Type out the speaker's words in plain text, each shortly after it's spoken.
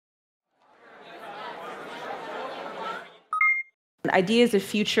ideas of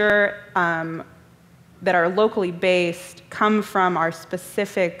future that are locally based come from our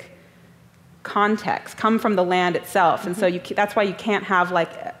specific context, come from the land itself. And so that's why you can't have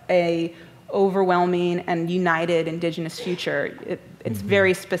like a overwhelming and united indigenous future. It's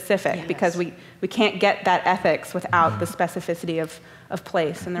very specific because we can't get that ethics without the specificity of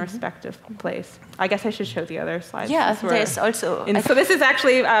place and the respective place. I guess I should show the other slides. Yeah, there's also... So this is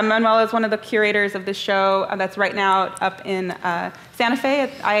actually, Manuela is one of the curators of this show that's right now up in Santa Fe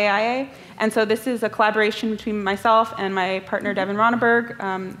at IAIA. And so this is a collaboration between myself and my partner, Devin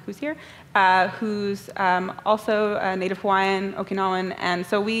Ronneberg, who's here, who's also a native Hawaiian, Okinawan. And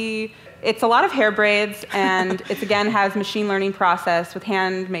so it's a lot of hair braids, and it again has machine learning process with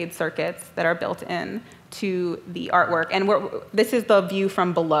handmade circuits that are built in to the artwork. And this is the view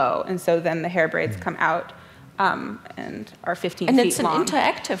from below, and so then the hair braids come out and are 15 feet long. And it's an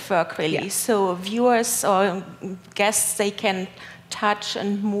interactive work, really. Yeah. So viewers or guests, they can touch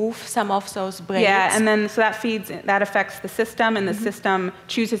and move some of those braids. Yeah, and then so that affects the system, and the system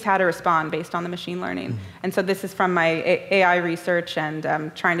chooses how to respond based on the machine learning. And so this is from my AI research and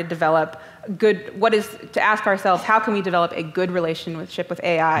trying to develop to ask ourselves, how can we develop a good relationship with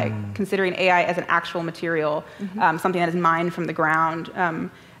AI, considering AI as an actual material, something that is mined from the ground,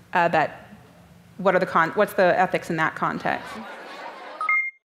 what's the ethics in that context?